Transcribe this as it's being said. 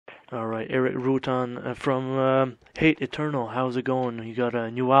All right, Erik Rutan from Hate Eternal. How's it going? You got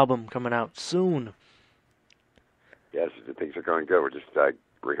a new album coming out soon. Yes, things are going good. We're just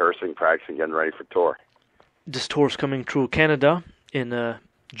rehearsing, practicing, getting ready for tour. This tour's coming through Canada in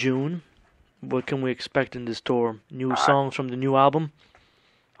June. What can we expect in this tour? New songs from the new album?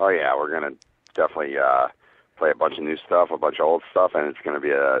 Oh, yeah, we're going to definitely play a bunch of new stuff, a bunch of old stuff, and it's going to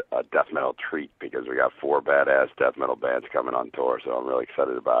be a death metal treat because we got 4 badass death metal bands coming on tour, so I'm really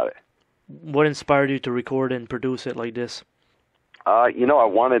excited about it. What inspired you to record and produce it like this? I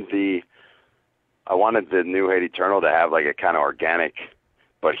wanted the new Hate Eternal to have like a kind of organic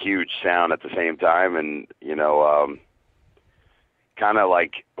but huge sound at the same time, and kind of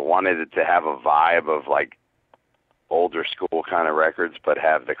like wanted it to have a vibe of like older school kind of records, but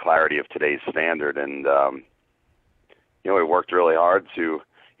have the clarity of today's standard. And we worked really hard to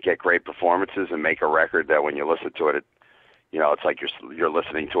get great performances and make a record that when you listen to it, it's like you're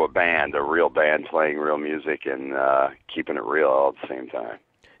listening to a band, a real band playing real music and keeping it real all at the same time.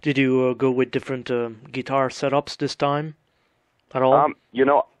 Did you go with different guitar setups this time at all?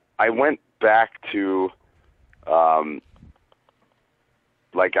 I went back to I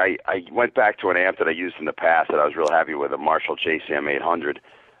went back to an amp that I used in the past that I was real happy with, a Marshall JCM 800.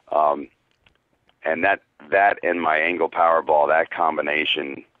 And that and my Angle Powerball, that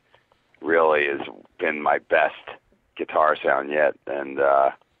combination really has been my best guitar sound yet. And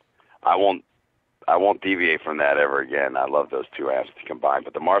I won't deviate from that ever again. I love those two amps to combine.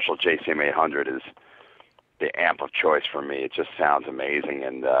 But the Marshall JCM 800 is the amp of choice for me. It just sounds amazing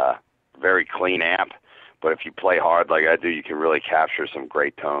and very clean amp. But if you play hard like I do, you can really capture some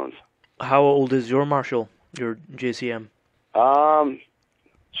great tones. How old is your Marshall, your JCM? I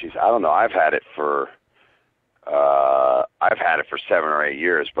don't know. I've had it for 7 or 8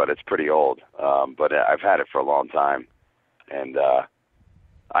 years, but it's pretty old. But I've had it for a long time, and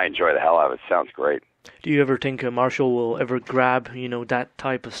I enjoy the hell out of it. It sounds great. Do you ever think a Marshall will ever grab, that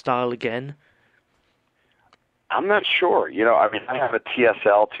type of style again? I'm not sure. I have a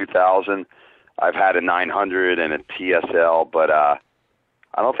TSL 2000. I've had a 900 and a TSL, but I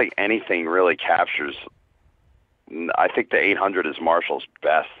don't think anything really captures. I think the 800 is Marshall's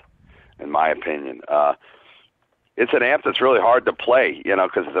best, in my opinion. It's an amp that's really hard to play,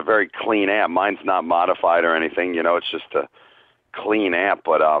 because it's a very clean amp. Mine's not modified or anything, it's just a clean amp,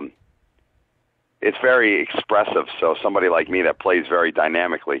 but it's very expressive. So somebody like me that plays very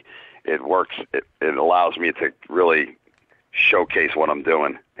dynamically, it works. It allows me to really showcase what I'm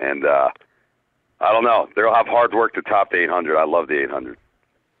doing, and I don't know. They'll have hard work to top the 800. I love the 800.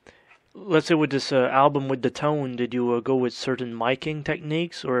 Let's say with this album, with the tone, did you go with certain miking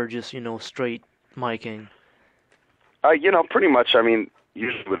techniques or just, straight miking? Pretty much. I mean,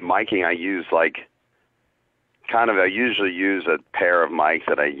 usually with miking, I use I usually use a pair of mics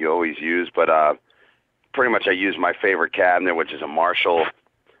that I always use, but pretty much I use my favorite cabinet, which is a Marshall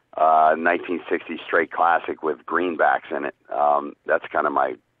 1960 straight classic with greenbacks in it. That's kind of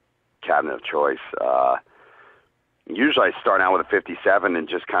my cabinet of choice. Usually I start out with a 57 and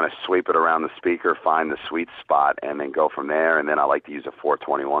just kind of sweep it around the speaker, find the sweet spot, and then go from there. And then I like to use a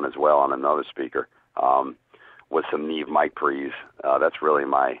 421 as well on another speaker with some Neve mic pre's. That's really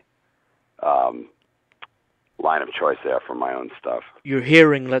my line of choice there for my own stuff. Your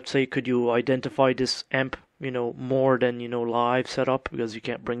hearing, let's say, could you identify this amp, more than, live setup? Because you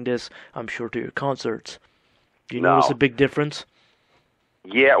can't bring this, I'm sure, to your concerts. Do you notice a big difference?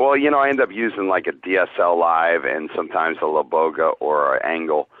 Yeah, well, I end up using like a DSL Live and sometimes a Loboga or an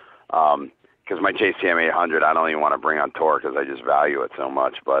Angle, because my JCM 800 I don't even want to bring on tour because I just value it so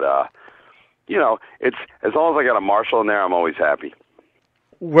much. But, it's as long as I got a Marshall in there, I'm always happy.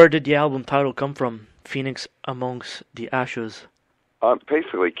 Where did the album title come from, Phoenix Amongst the Ashes?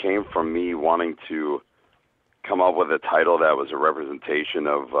 Basically came from me wanting to come up with a title that was a representation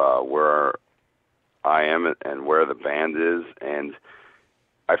of where I am and where the band is, and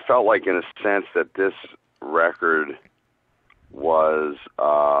I felt like, in a sense, that this record was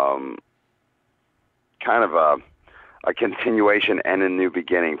kind of a continuation and a new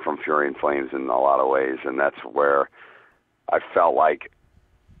beginning from Fury and Flames in a lot of ways, and that's where I felt like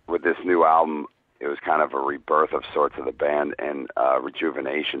with this new album, it was kind of a rebirth of sorts of the band and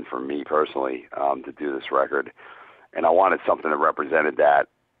rejuvenation for me personally to do this record, and I wanted something that represented that,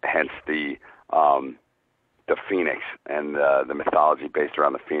 hence the Phoenix and the mythology based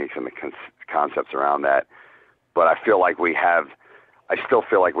around the Phoenix and the concepts around that. But I still feel like we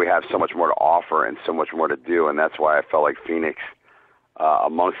have so much more to offer and so much more to do, and that's why I felt like Phoenix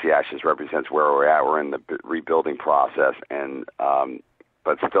Amongst the Ashes represents where we're at. We're in the rebuilding process, and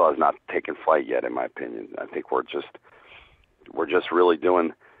but still has not taken flight yet, in my opinion. I think we're just really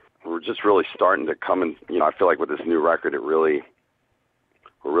doing we're just really starting to come in. You know, I feel like with this new record, we're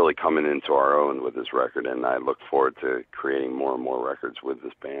really coming into our own with this record, and I look forward to creating more and more records with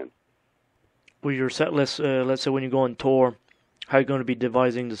this band. With your set list, let's say when you go on tour, how are you going to be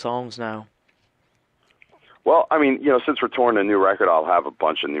devising the songs now? Well, I mean, you know, since we're touring a new record, I'll have a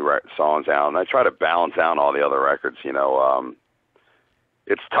bunch of new songs out, and I try to balance out all the other records. You know,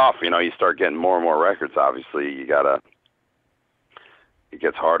 it's tough. You know, you start getting more and more records. Obviously, it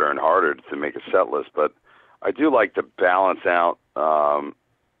gets harder and harder to make a set list. But I do like to balance out,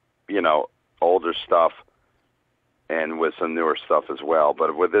 you know, older stuff and with some newer stuff as well.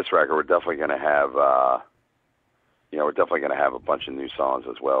 But with this record, we're definitely going to have, we're definitely going to have a bunch of new songs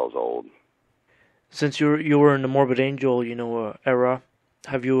as well as old. Since you were in the Morbid Angel, era,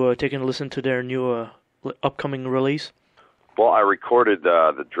 have you taken a listen to their new upcoming release? Well, I recorded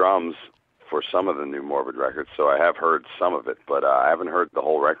the drums for some of the new Morbid records, so I have heard some of it, but I haven't heard the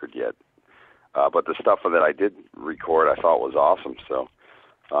whole record yet. But the stuff that I did record, I thought was awesome. So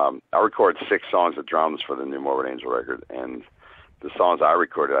I recorded 6 songs of drums for the new Morbid Angel record, and the songs I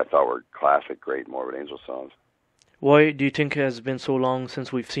recorded I thought were classic, great Morbid Angel songs. Why do you think it has been so long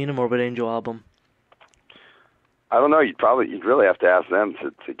since we've seen a Morbid Angel album? I don't know. You'd really have to ask them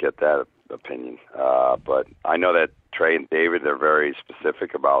to get that opinion. But I know that Trey and David, they're very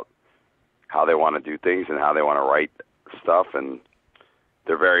specific about how they want to do things and how they want to write stuff, and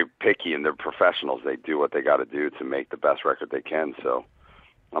they're very picky and they're professionals. They do what they got to do to make the best record they can. So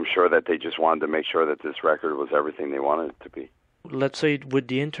I'm sure that they just wanted to make sure that this record was everything they wanted it to be. Let's say with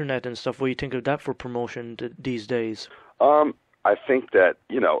the internet and stuff, what do you think of that for promotion these days? I think that,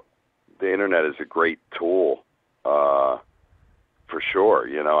 you know, the internet is a great tool. For sure,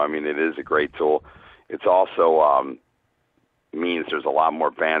 you know, I mean, it is a great tool. It's also means there's a lot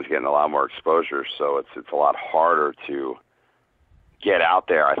more bands getting a lot more exposure, so it's a lot harder to get out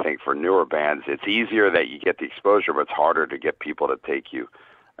there. I think for newer bands, it's easier that you get the exposure, but it's harder to get people to take you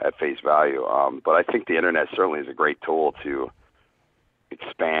at face value. But I think the internet certainly is a great tool to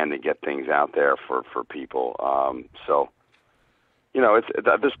expand and get things out there for people. So, you know,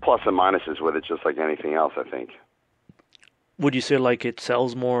 there's plus and minuses with it, just like anything else, I think. Would you say like it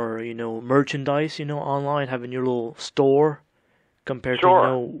sells more, merchandise, online, having your little store compared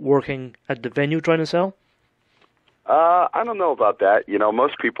to, working at the venue trying to sell? I don't know about that.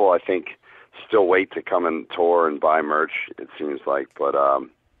 Most people, I think, still wait to come and tour and buy merch, it seems like. But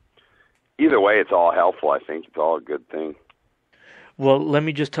either way, it's all helpful, I think. It's all a good thing. Well, let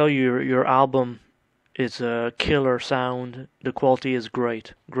me just tell you, your album is a killer sound. The quality is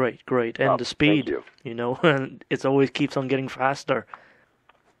great. And the speed, and it always keeps on getting faster.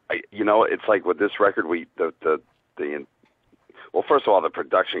 It's like with this record, well, first of all, the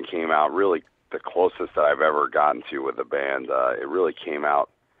production came out really the closest that I've ever gotten to with the band. It really came out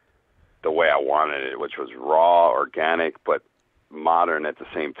the way I wanted it, which was raw, organic, but modern at the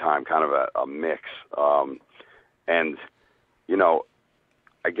same time, kind of a mix. And,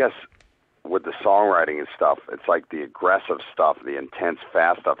 I guess with the songwriting and stuff, it's like the aggressive stuff, the intense,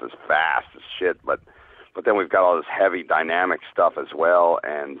 fast stuff is fast as shit, but then we've got all this heavy, dynamic stuff as well,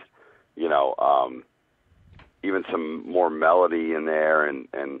 and, even some more melody in there, and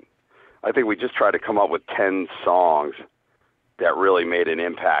I think we just tried to come up with 10 songs that really made an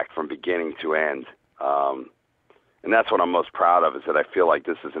impact from beginning to end. And that's what I'm most proud of, is that I feel like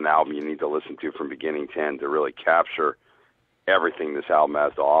this is an album you need to listen to from beginning to end to really capture everything this album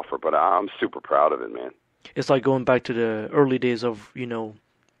has to offer. But I'm super proud of it, man. It's like going back to the early days of,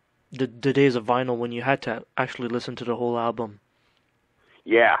 the days of vinyl when you had to actually listen to the whole album.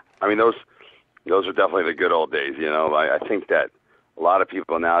 Yeah, I mean, those are definitely the good old days, I think that a lot of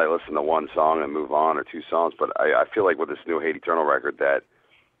people now, they listen to one song and move on, or 2 songs, but I feel like with this new Hate Eternal record that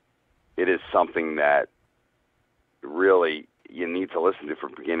it is something that really you need to listen to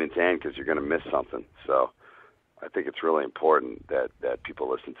from beginning to end, because you're going to miss something. So I think it's really important that people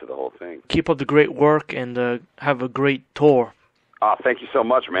listen to the whole thing. Keep up the great work and have a great tour. Thank you so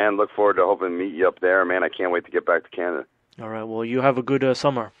much, man. Look forward to hoping to meet you up there, man. I can't wait to get back to Canada. All right, well, you have a good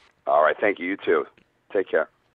summer. All right, thank you. You too. Take care.